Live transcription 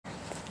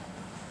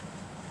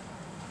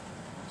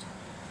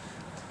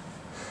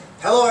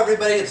Hello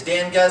everybody, it's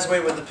Dan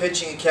Gazaway with the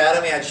Pitching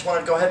Academy. I just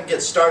want to go ahead and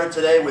get started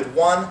today with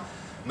one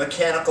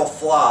mechanical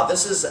flaw.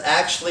 This is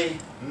actually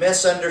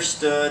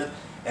misunderstood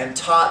and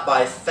taught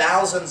by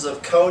thousands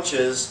of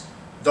coaches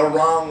the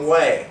wrong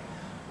way.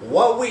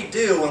 What we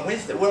do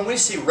when we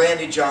see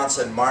Randy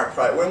Johnson, Mark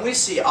Price, when we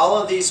see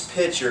all of these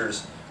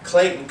pitchers,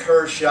 Clayton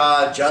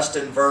Kershaw,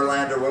 Justin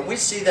Verlander, when we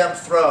see them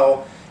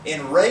throw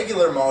in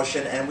regular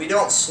motion and we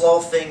don't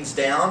slow things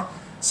down,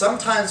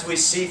 sometimes we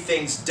see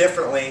things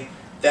differently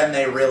than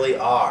they really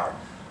are.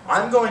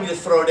 I'm going to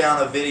throw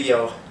down a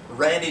video,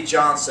 Randy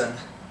Johnson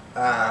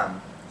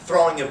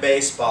throwing a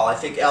baseball. I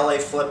think LA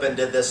Flippin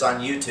did this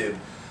on YouTube.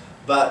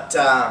 But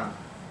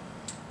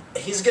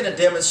he's going to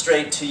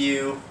demonstrate to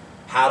you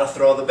how to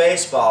throw the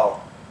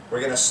baseball.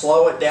 We're going to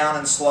slow it down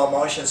in slow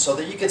motion so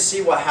that you can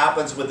see what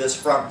happens with this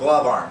front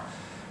glove arm.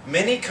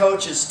 Many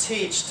coaches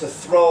teach to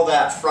throw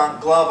that front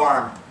glove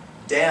arm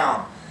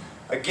down.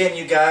 Again,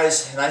 you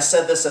guys, and I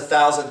said this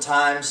 1,000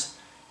 times,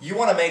 you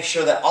want to make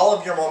sure that all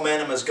of your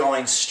momentum is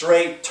going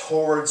straight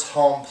towards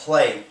home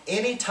plate.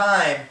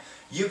 Anytime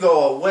you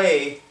go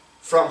away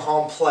from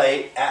home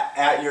plate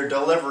at your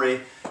delivery,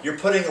 you're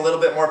putting a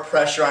little bit more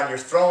pressure on your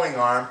throwing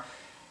arm,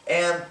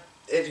 and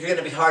you're going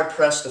to be hard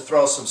pressed to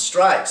throw some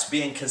strikes,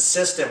 being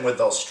consistent with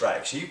those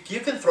strikes.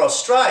 You can throw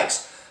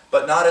strikes,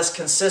 but not as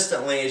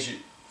consistently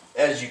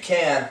as you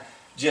can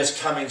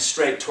just coming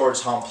straight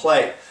towards home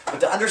plate. But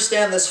to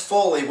understand this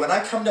fully, when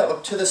I come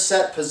up to the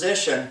set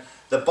position,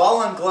 the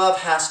ball and glove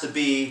has to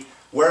be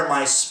where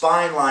my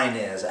spine line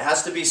is. It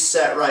has to be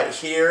set right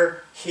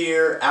here,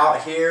 here,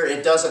 out here.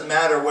 It doesn't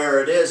matter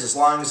where it is as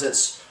long as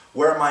it's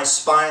where my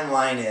spine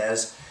line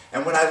is.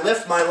 And when I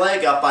lift my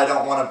leg up, I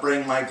don't want to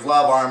bring my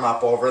glove arm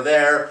up over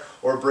there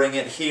or bring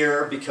it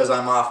here because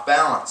I'm off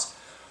balance.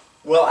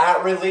 Well,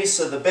 at release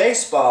of the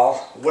baseball,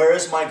 where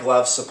is my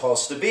glove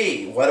supposed to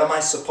be? What am I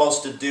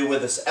supposed to do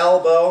with this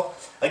elbow?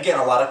 Again,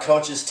 a lot of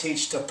coaches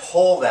teach to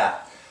pull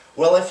that.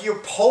 Well, if you're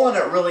pulling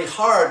it really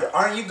hard,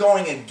 aren't you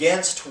going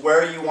against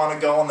where you want to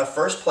go in the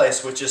first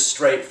place, which is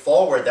straight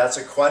forward? That's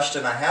a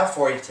question I have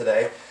for you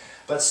today.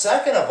 But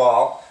second of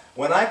all,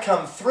 when I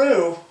come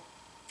through,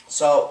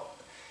 so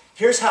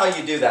here's how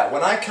you do that.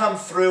 When I come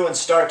through and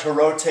start to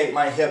rotate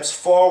my hips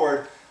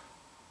forward,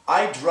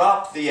 I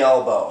drop the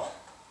elbow.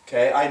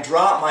 Okay, I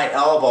drop my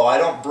elbow. I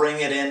don't bring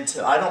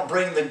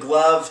the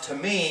glove to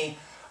me.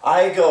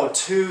 I go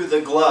to the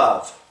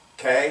glove.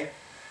 Okay?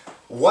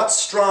 What's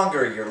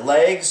stronger, your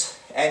legs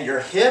and your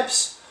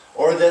hips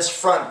or this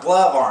front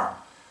glove arm?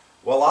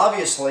 Well,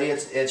 obviously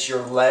it's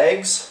your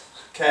legs,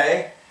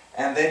 okay,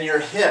 and then your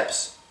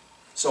hips.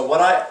 So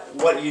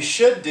what you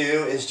should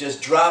do is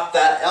just drop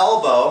that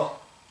elbow,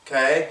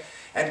 okay,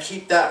 and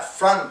keep that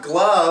front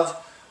glove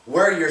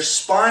where your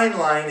spine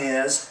line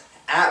is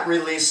at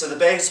release of the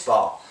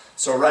baseball.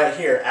 So right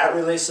here, at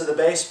release of the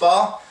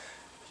baseball,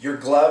 your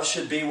glove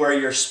should be where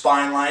your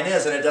spine line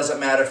is, and it doesn't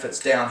matter if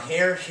it's down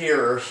here,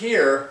 here, or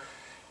here,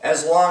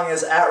 as long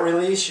as at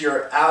release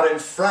you're out in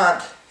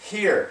front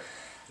here.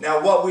 Now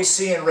what we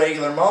see in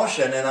regular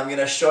motion, and I'm going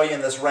to show you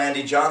in this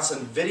Randy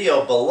Johnson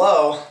video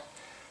below,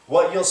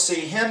 what you'll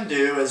see him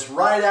do is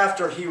right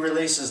after he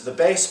releases the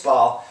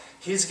baseball,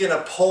 he's going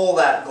to pull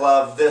that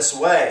glove this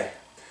way.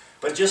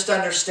 But just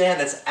understand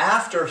it's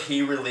after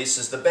he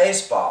releases the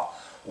baseball.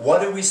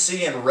 What do we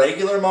see in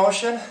regular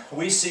motion?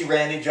 We see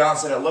Randy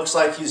Johnson, it looks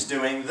like he's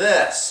doing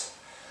this.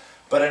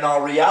 But in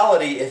all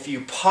reality, if you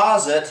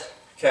pause it,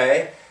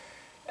 okay,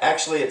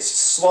 actually it's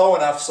slow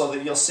enough so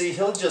that you'll see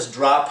he'll just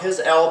drop his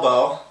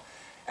elbow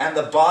and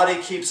the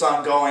body keeps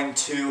on going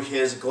to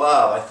his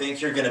glove. I think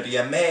you're going to be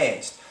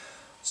amazed.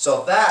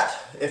 So that,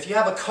 if you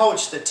have a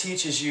coach that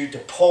teaches you to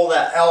pull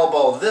that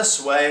elbow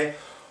this way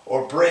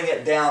or bring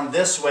it down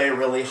this way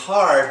really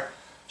hard,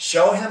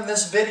 show him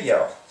this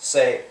video.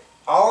 Say,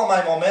 all of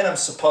my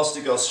momentum's supposed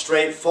to go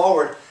straight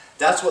forward.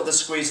 That's what the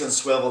squeeze and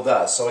swivel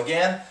does. So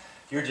again,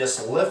 you're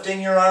just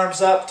lifting your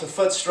arms up to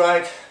foot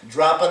strike,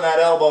 dropping that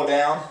elbow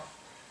down,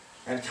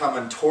 and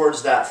coming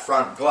towards that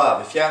front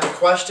glove. If you have any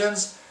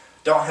questions,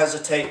 don't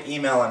hesitate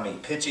emailing me,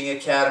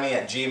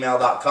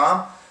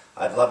 pitchingacademy@gmail.com.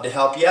 I'd love to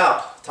help you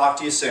out. Talk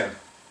to you soon.